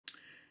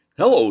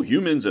Hello,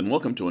 humans, and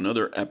welcome to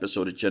another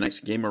episode of Gen X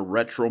Gamer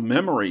Retro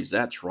Memories.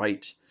 That's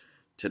right.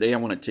 Today I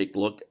want to take a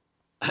look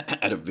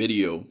at a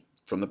video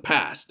from the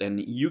past,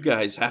 and you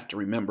guys have to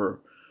remember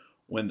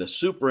when the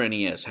Super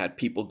NES had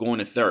people going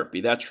to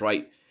therapy. That's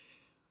right.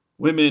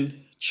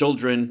 Women,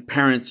 children,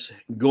 parents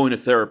going to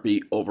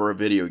therapy over a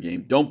video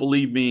game. Don't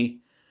believe me?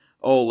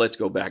 Oh, let's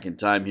go back in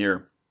time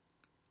here.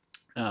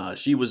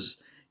 She was,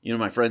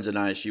 my friends and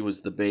I, she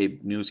was the babe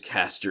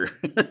newscaster.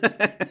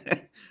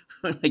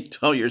 Like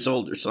 12 years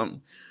old or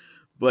something.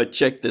 But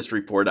check this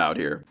report out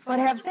here. But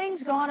have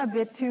things gone a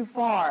bit too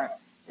far?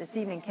 This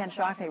evening, Ken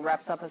Shockney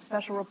wraps up a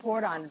special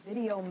report on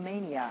video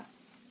mania.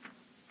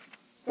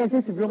 Does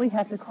this really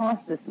have to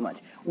cost this much?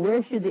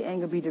 Where should the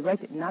anger be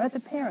directed? Not at the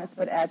parents,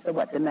 but at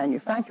the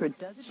manufacturer.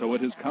 So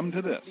it has come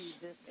to this.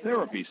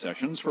 Therapy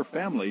sessions for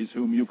families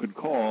whom you could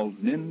call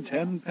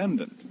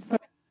Nintendependent.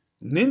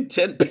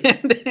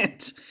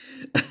 Nintendependent.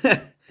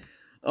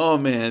 Oh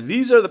man,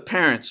 these are the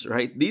parents,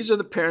 right? These are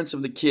the parents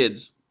of the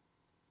kids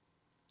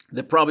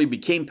that probably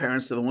became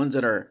parents to the ones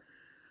that are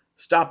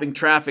stopping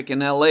traffic in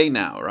LA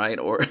now, right?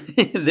 Or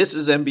this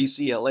is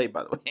NBC LA,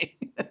 by the way.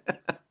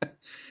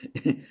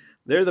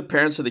 They're the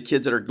parents of the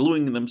kids that are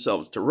gluing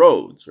themselves to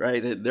roads,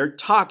 right? They're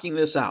talking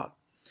this out.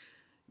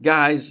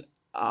 Guys,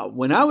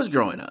 when I was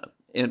growing up,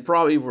 and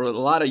probably for a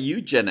lot of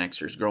you Gen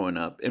Xers growing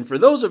up, and for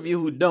those of you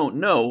who don't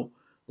know,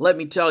 let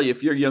me tell you,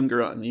 if you're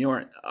younger in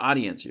your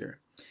audience here,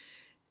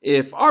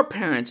 if our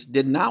parents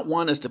did not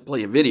want us to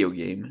play a video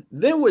game,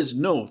 there was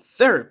no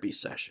therapy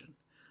session.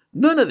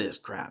 None of this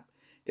crap.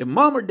 If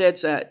mom or dad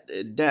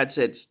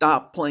said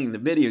stop playing the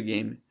video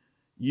game,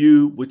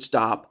 you would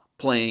stop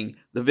playing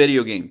the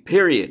video game.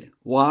 Period.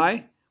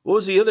 Why? What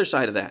was the other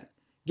side of that?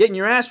 Getting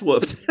your ass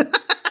whooped.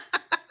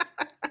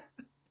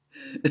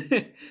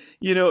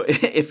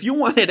 If you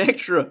wanted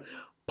extra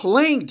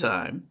playing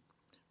time,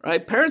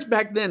 right? Parents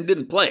back then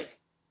didn't play.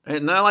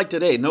 Right? Not like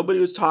today. Nobody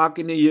was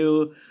talking to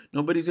you.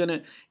 Nobody's going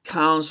to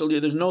counsel you.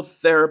 There's no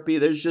therapy.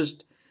 There's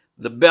just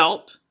the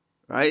belt,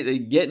 right? They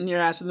get in your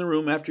ass in the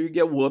room after you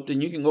get whooped,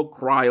 and you can go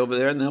cry over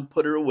there, and they'll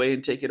put it away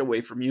and take it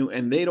away from you,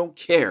 and they don't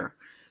care.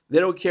 They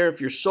don't care if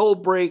your soul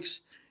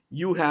breaks.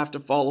 You have to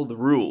follow the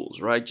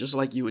rules, right? Just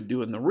like you would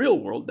do in the real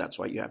world. That's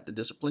why you have to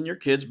discipline your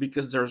kids,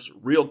 because there's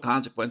real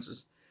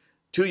consequences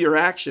to your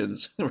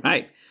actions,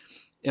 right?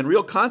 And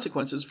real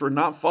consequences for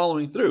not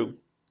following through.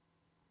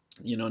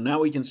 Now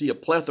we can see a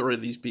plethora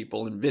of these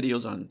people in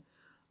videos on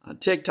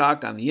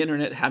TikTok, on the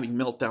internet, having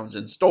meltdowns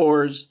in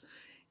stores,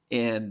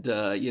 and,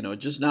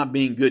 just not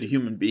being good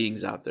human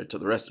beings out there to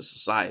the rest of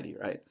society,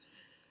 right?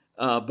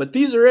 But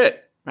these are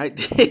it, right?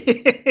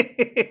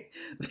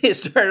 They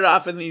started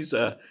off in these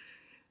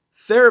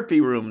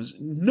therapy rooms.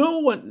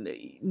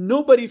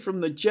 Nobody from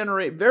the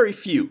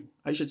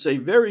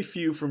very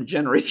few from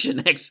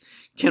Generation X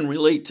can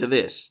relate to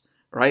this,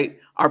 right?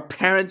 Our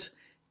parents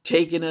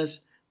taking us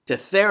to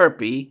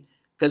therapy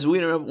because we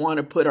don't want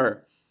to put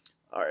our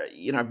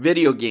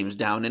video games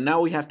down, and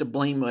now we have to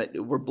blame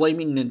we're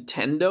blaming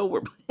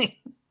Nintendo.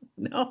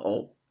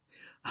 No.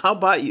 How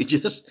about you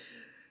just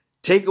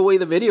take away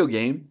the video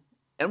game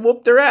and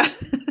whoop their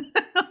ass?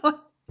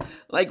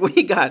 Like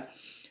we got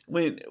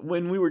when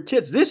we were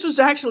kids. This was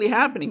actually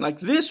happening. Like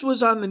this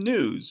was on the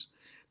news.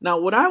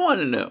 Now what I want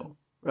to know,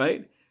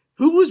 right?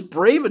 Who was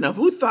brave enough?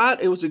 Who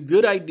thought it was a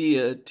good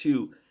idea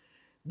to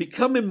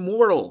become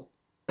immortal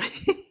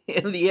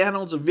in the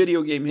annals of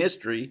video game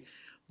history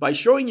by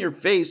showing your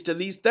face to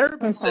these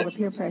therapy sessions? The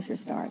peer pressure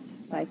starts.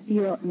 I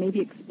feel maybe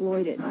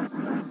exploited.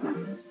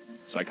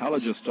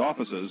 Psychologists'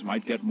 offices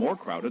might get more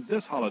crowded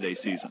this holiday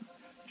season.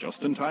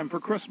 Just in time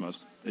for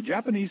Christmas, the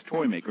Japanese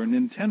toy maker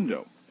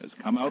Nintendo has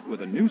come out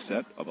with a new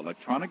set of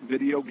electronic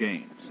video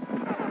games.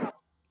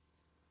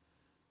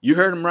 You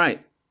heard him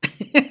right.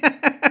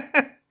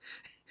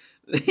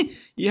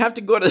 You have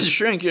to go to the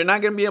shrink. You're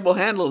not going to be able to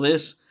handle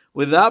this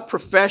without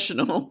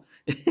professional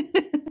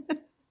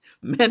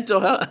mental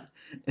help.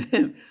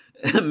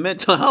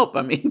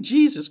 I mean,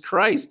 Jesus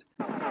Christ.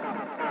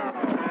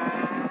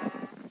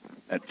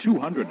 At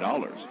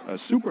 $200, a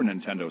Super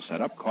Nintendo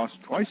setup costs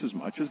twice as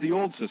much as the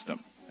old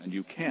system, and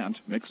you can't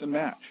mix and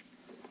match.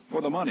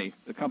 For the money,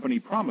 the company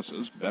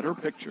promises better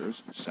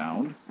pictures,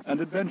 sound,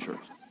 and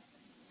adventures.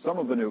 Some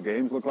of the new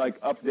games look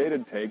like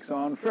updated takes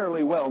on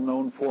fairly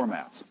well-known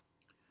formats.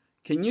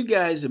 Can you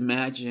guys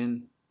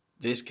imagine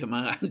this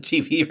coming on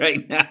TV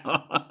right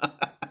now?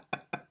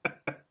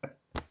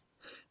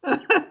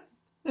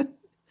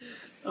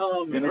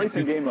 Oh, man. In a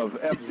racing game of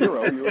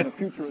F-Zero, you're in a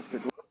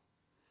futuristic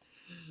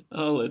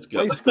Oh, let's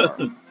go. race car.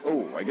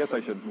 Oh, I guess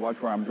I should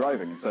watch where I'm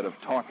driving instead of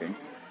talking.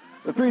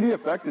 The 3D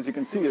effect, as you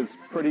can see, is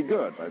pretty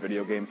good by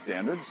video game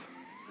standards.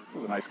 It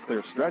was a nice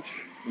clear stretch,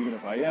 even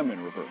if I am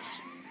in reverse.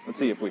 Let's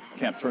see if we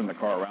can't turn the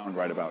car around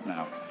right about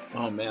now.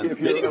 Oh, man. If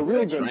you're a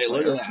real good right?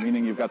 player, Look at that.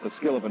 meaning you've got the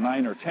skill of a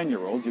 9 or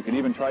 10-year-old, you can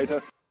even try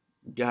to...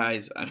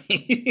 Guys, I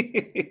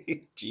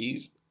mean,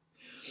 jeez.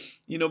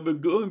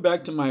 But going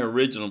back to my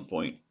original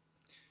point,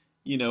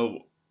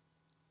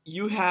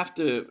 you have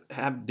to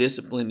have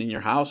discipline in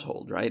your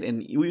household, right?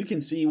 And you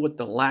can see what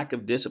the lack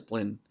of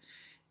discipline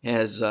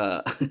has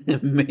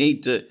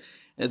made to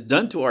has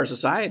done to our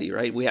society,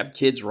 right? We have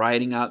kids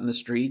rioting out in the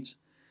streets,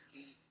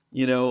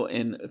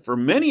 and for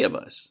many of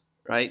us,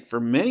 right? For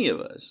many of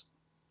us,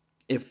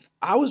 if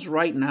I was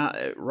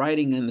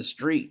riding in the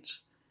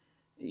streets,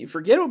 you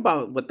forget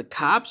about what the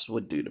cops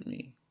would do to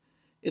me.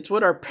 It's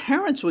what our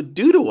parents would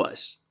do to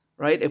us,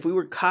 right? If we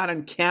were caught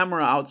on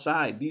camera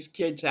outside. These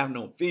kids have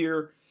no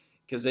fear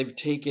because they've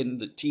taken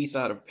the teeth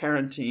out of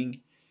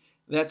parenting.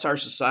 That's our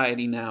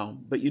society now.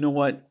 But you know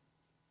what?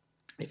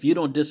 If you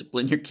don't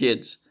discipline your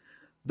kids,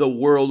 the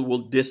world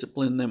will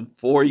discipline them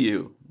for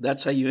you.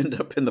 That's how you end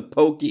up in the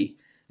pokey.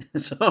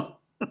 So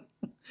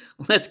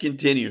let's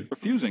continue.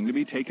 Refusing to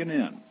be taken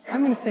in.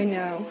 I'm going to say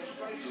no,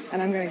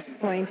 and I'm going to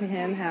explain to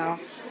him how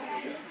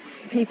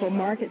people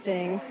market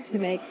things to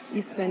make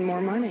you spend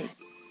more money.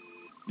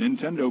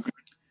 Nintendo.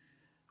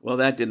 Well,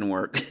 that didn't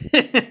work.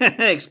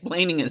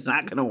 Explaining is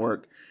not going to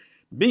work.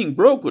 Being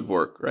broke would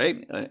work,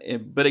 right?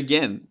 But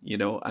again,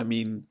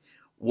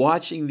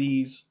 watching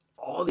these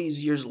all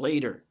these years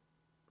later,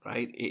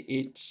 right?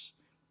 It's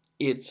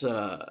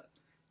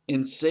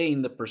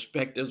insane the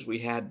perspectives we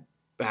had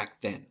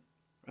back then,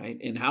 right?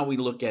 And how we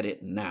look at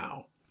it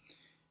now,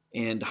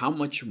 and how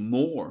much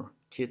more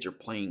kids are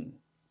playing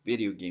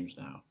video games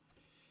now.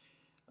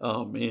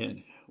 Oh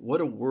man,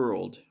 what a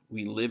world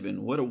we live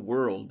in. What a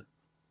world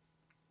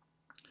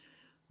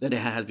that it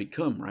has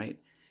become, right?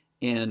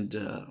 And,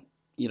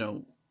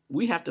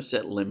 we have to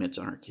set limits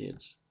on our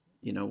kids.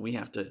 We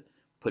have to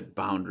put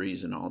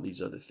boundaries and all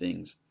these other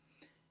things,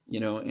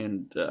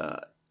 and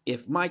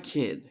if my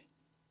kid,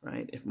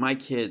 right, if my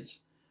kids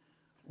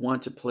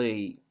want to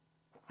play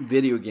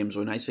video games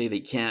when I say they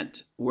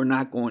can't, we're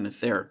not going to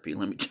therapy,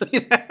 let me tell you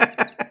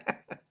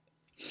that.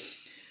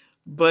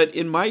 But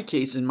in my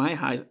case, in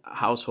my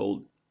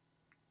household,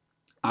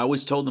 I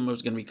always told them there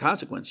was going to be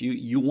consequence.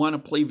 You want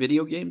to play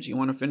video games? You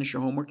want to finish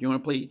your homework? You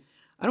want to play?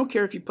 I don't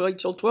care if you play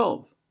till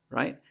 12,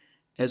 right?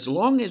 As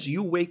long as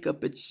you wake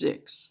up at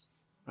 6,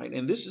 right?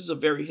 And this is a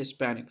very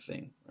Hispanic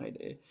thing,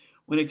 right?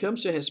 When it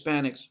comes to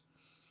Hispanics,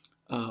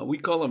 we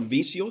call them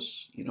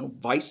vicios,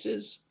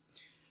 vices,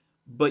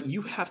 but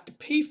you have to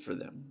pay for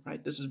them,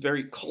 right? This is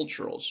very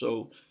cultural.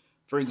 So,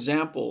 for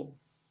example,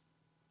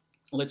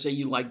 let's say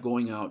you like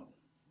going out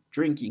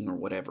drinking or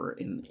whatever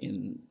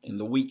in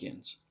the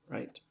weekends,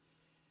 right?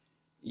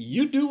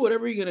 You do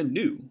whatever you're going to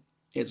do.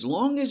 As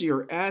long as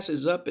your ass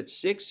is up at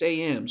 6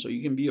 a.m. so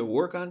you can be at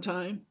work on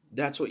time,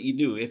 that's what you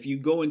do. If you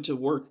go into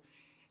work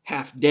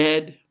half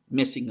dead,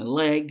 missing a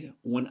leg,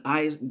 one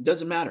eye, it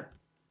doesn't matter.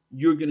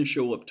 You're going to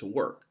show up to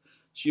work.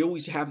 So you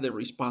always have that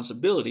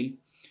responsibility.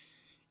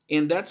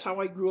 And that's how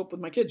I grew up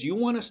with my kids. You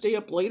want to stay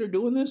up later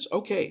doing this?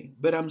 Okay.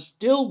 But I'm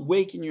still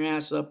waking your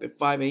ass up at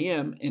 5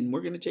 a.m. and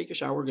we're going to take a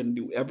shower. We're going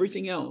to do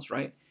everything else,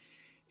 right?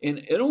 And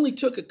it only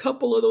took a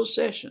couple of those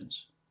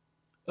sessions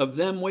of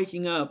them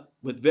waking up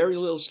with very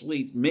little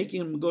sleep, making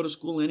them go to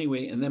school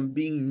anyway, and them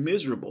being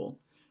miserable,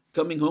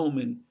 coming home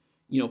and,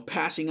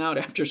 passing out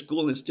after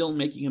school and still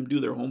making them do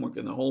their homework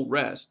and the whole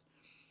rest.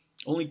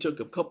 Only took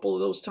a couple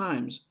of those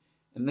times,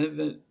 and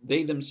then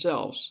they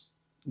themselves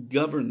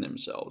govern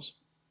themselves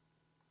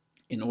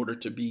in order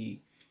to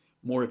be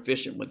more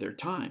efficient with their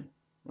time,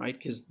 right?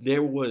 Because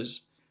there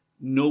was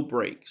no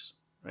breaks,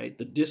 right?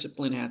 The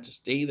discipline had to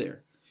stay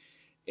there.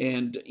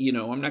 And,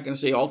 I'm not going to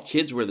say all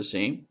kids were the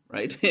same,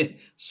 right?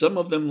 Some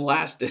of them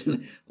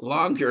lasted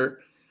longer,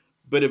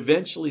 but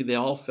eventually they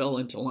all fell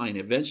into line.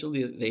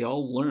 Eventually they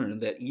all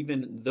learned that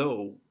even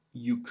though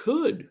you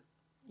could,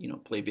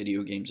 play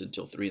video games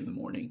until 3 in the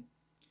morning,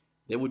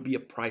 there would be a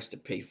price to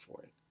pay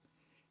for it.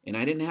 And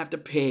I didn't have to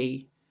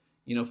pay,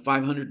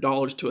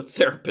 $500 to a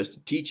therapist to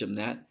teach them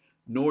that,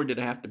 nor did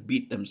I have to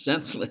beat them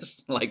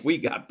senseless like we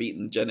got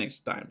beaten Gen X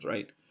times,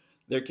 right?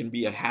 There can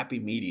be a happy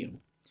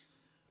medium.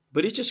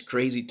 But it's just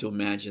crazy to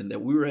imagine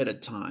that we were at a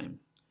time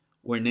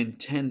where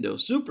Nintendo,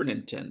 Super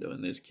Nintendo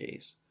in this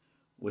case,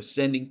 was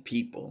sending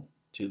people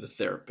to the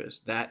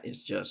therapist. That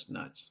is just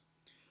nuts.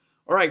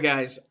 All right,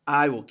 guys,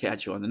 I will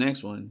catch you on the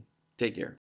next one. Take care.